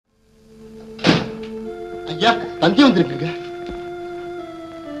ஐயா தந்தி வந்திருக்குங்க.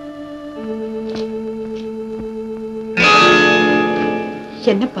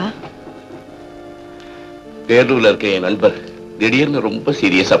 என்னப்பா? பேரூர்ல இருக்க என் நண்பர் திடீர்னு ரொம்ப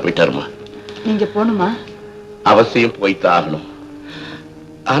சீரியஸா போயிட்டாருமா. நீங்க போணுமா? அவசியம் போய்தான் ஆகணும்.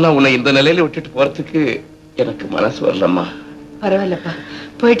 ஆனா உன்னை இந்த நிலையில விட்டுட்டு போறதுக்கு எனக்கு மனசு வரலம்மா. பரவாயில்லப்பா,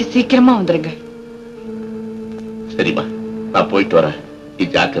 போயிட்டு சீக்கிரமா வந்துருங்க. சரிம்மா, நான் போயிட்டு வரேன். நீ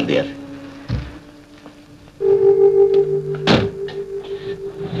ஜாக்கிரதையா இரு.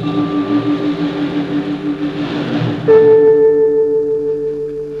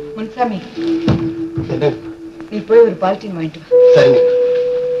 முன்சாமி, நீ போய் ஒரு பால்டீன் வாங்கிட்டு வா. சரிங்க.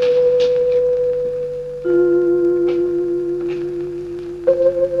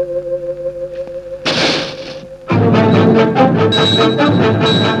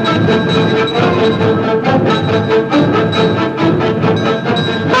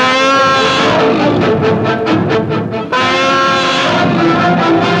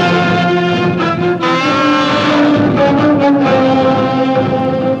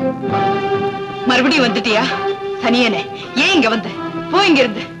 மறுபடியும் வந்துட்டியா? சனியனே, ஏன் இங்க வந்த? போ இங்க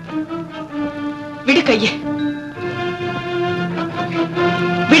இருந்து. விடு கைய,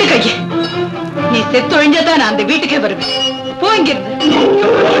 விடு கைய. நீ செத்தொழிஞ்சாதான் நான் அந்த வீட்டுக்கே வருவேன். போ இங்க இருந்து.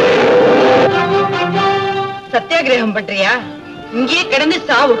 சத்தியாகிரகம் பண்றியா? இங்கேயே கிடந்து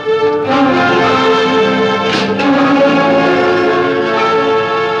சாவு.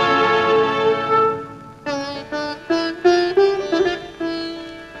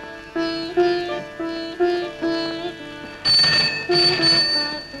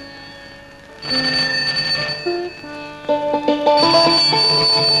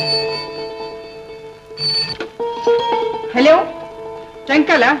 ஹலோ,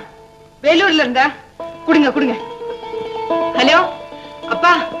 ட்ரங்காலா? வேலூர்ல இருந்தா குடுங்க குடுங்க. ஹலோ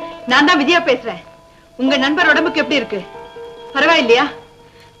அப்பா, நான் தான் விஜயா பேசுறேன். உங்க நண்பர் உடம்புக்கு எப்படி இருக்கு? பரவாயில்லையா?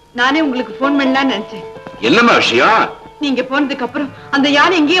 நானே உங்களுக்கு போன் பண்ணலாம்னு நினைச்சேன். என்னம்மா விஷயம்? நீங்க போனதுக்கு அப்புறம் அந்த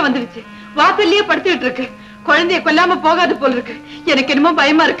யானை இங்கேயே வந்துருச்சு. வாசல்லயே படுத்துட்டு இருக்கு. குழந்தைய கொல்லாம போகாது போல இருக்கு. எனக்கு என்னமோ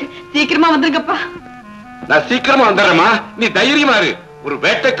பயமா இருக்கு. சீக்கிரமா வந்துருங்கப்பா. நான் சீக்கிரமா வந்துடுறேம்மா, நீ தைரியமா இரு. ஒரு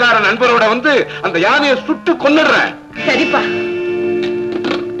வேட்டைக்கார நண்பரோட வந்து அந்த யானையை சுட்டு கொன்னுடுறேன். சரிப்பா.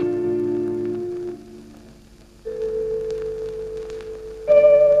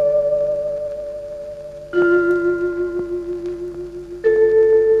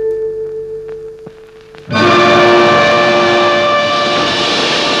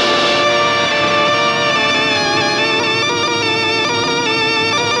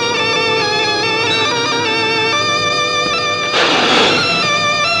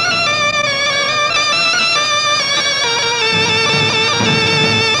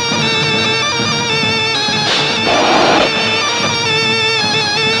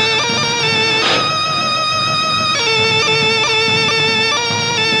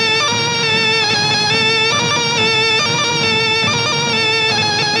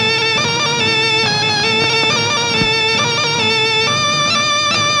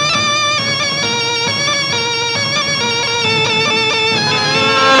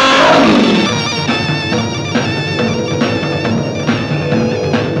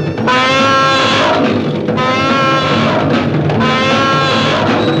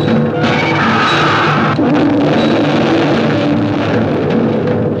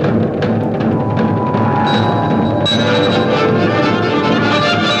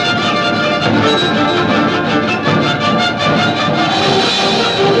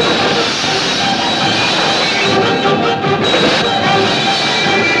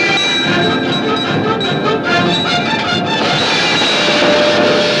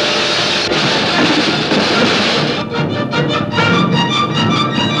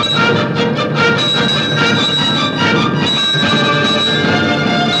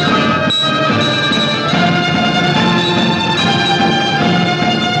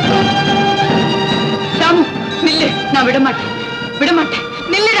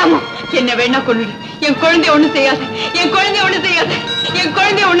 என்ன வேணா கொன்னுடு. என் குழந்தை ஒண்ணும் செய்யாது. என் குழந்தை ஒண்ணும் செய்யாது. என்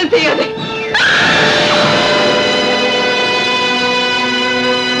குழந்தை ஒண்ணும் செய்யாது.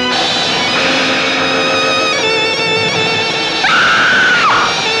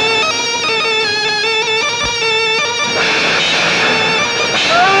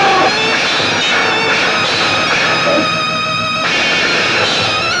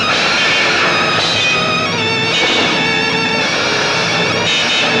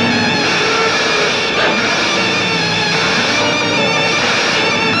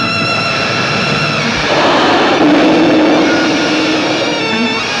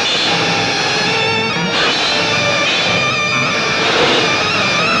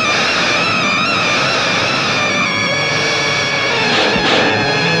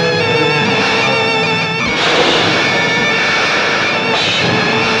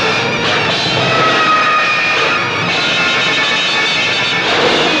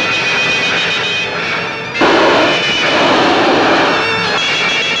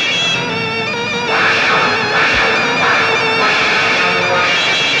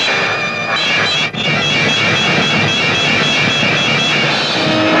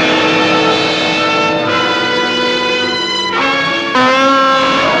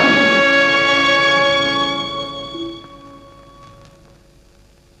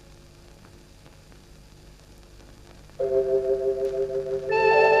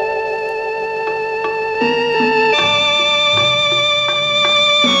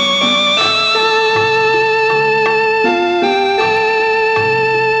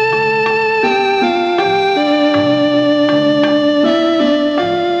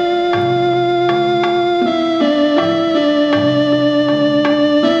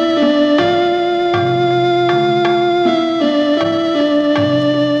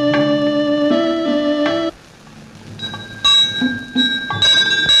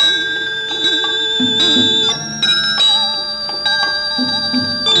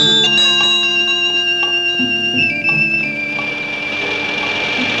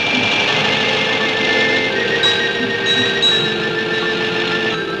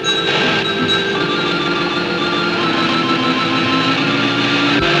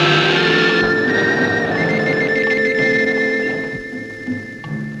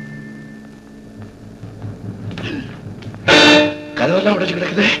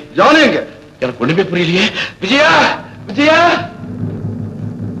 சொல்றே? ஜானு எங்க? எனக்கு ஒண்ணுமே புரியலையே. விஜயா, விஜயா!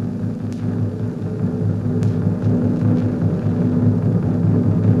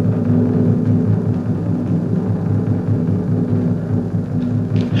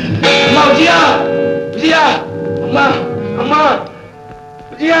 அம்மா விஜயா, விஜயா, அம்மா, அம்மா,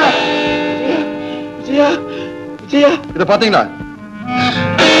 விஜயா, விஜயா, விஜயா! இத பாத்தீங்களா?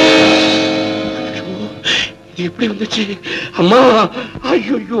 இது எப்படி வந்துச்சு? அம்மா,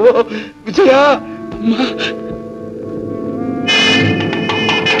 ஐயோ, விஜயா, அம்மா!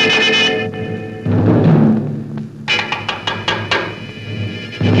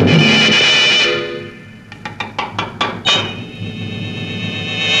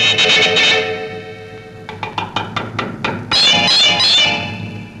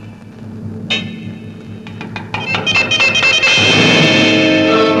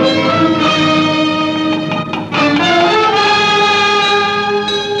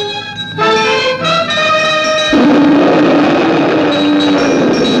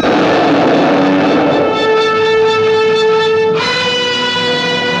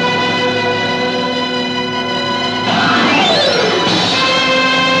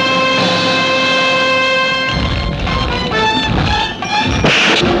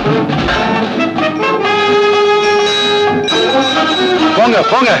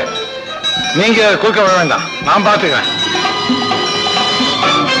 போங்க, நீங்க குறுக்க வர வேண்டாம், நான் பாத்துக்கிறேன்.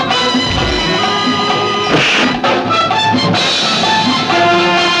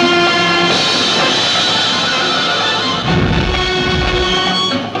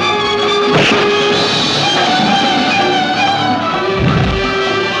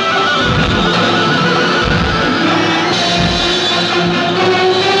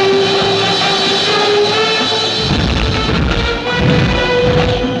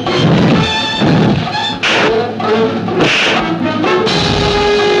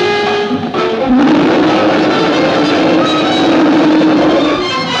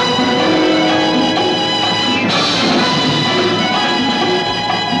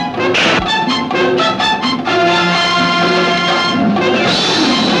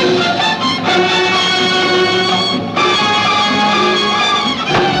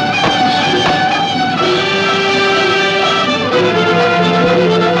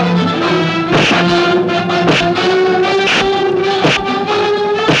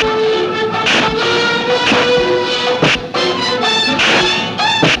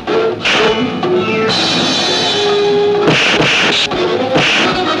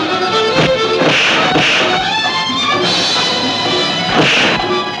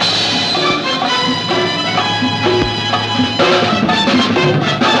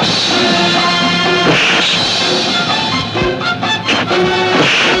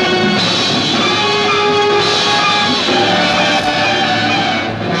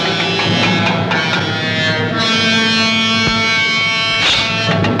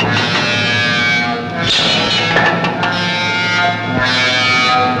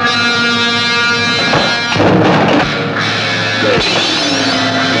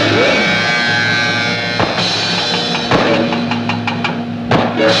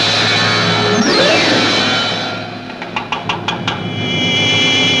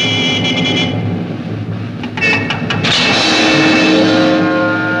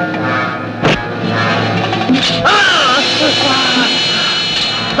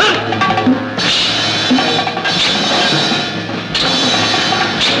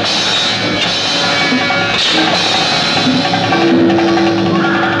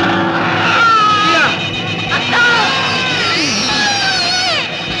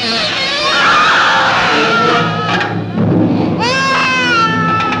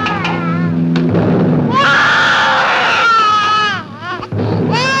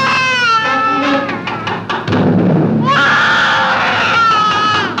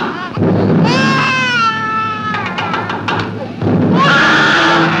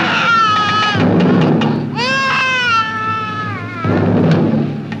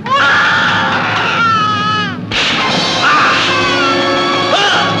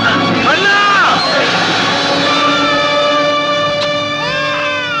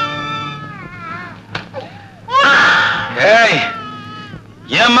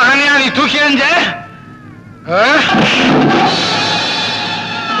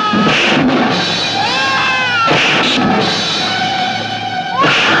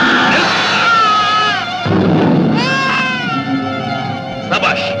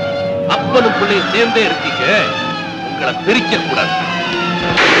 சேர்ந்தே இருக்கீங்க, உங்களை பிரிக்க கூடாது.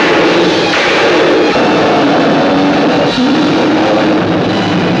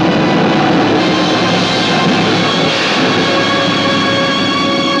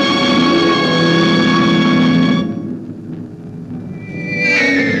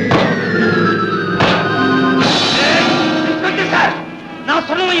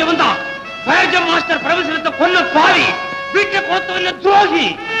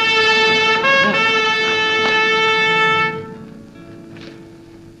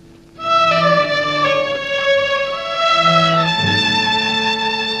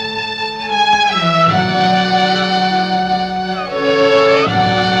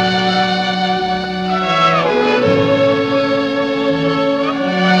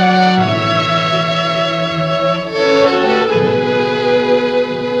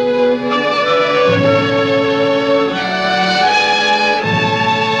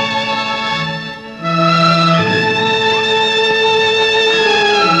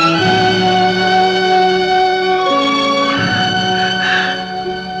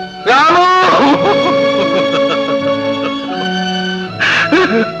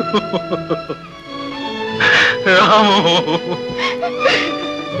 ராமு.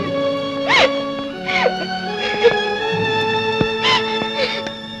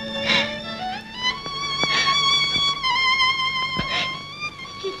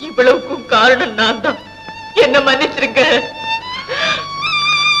 இவ்வளவுக்கும் காரணம் நான் தான். என்ன மன்னிச்சிருங்க.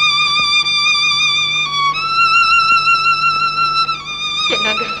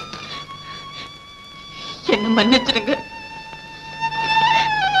 என்னங்க, என்ன மன்னிச்சிருங்க.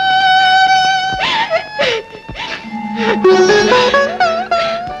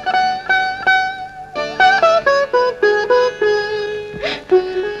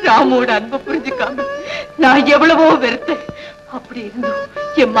 ராமோட அன்பை புரிஞ்சுக்காம நான் எவ்வளவோ வெறுத்தேன். அப்படி இருந்தும்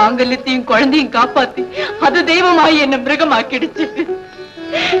என் மாங்கல்யத்தையும் குழந்தையும் காப்பாத்தி அது தெய்வமாயி என்ன மிருகமாக்கிடுச்சு.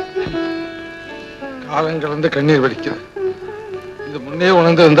 காலங்கள் வந்து கண்ணீர் வடிக்கிறேன். இது முன்னே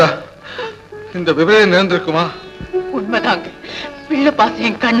உணர்ந்து இருந்தா இந்த விவரம் நேர்ந்திருக்குமா? உண்மைதாங்க. பிள்ளை பாசம்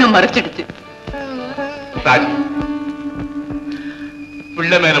என் கண்ணை மறைச்சிடுச்சு. ராஜு,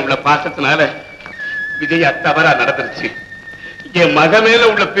 பிள்ளை மேல உள்ள பாசத்தினால விஜயா தவறா நடந்துருச்சு. என் மக மேல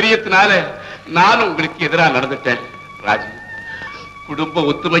உள்ள பிரியத்தினால நானும் உங்களுக்கு எதிராக நடந்துட்டேன். ராஜு, குடும்ப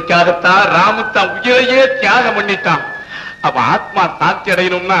ஒத்துமைக்காகத்தான் ராமு தான் உயிரையே தியாகம் பண்ணிட்டான். அவ ஆத்மா சாட்சி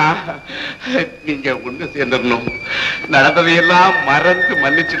அடையணும்னா நீங்க ஒண்ணு சேர்ந்துடணும். நடந்ததையெல்லாம் மறந்து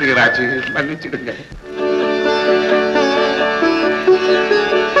மன்னிச்சிடுங்க ராஜு, மன்னிச்சிடுங்க.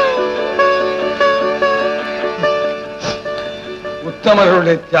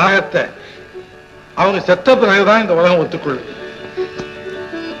 உத்தமர்களுடைய தியாகத்தை அவங்க செத்த பிறகுதான் இந்த உலகம் ஒத்துக்கொள்ளும்.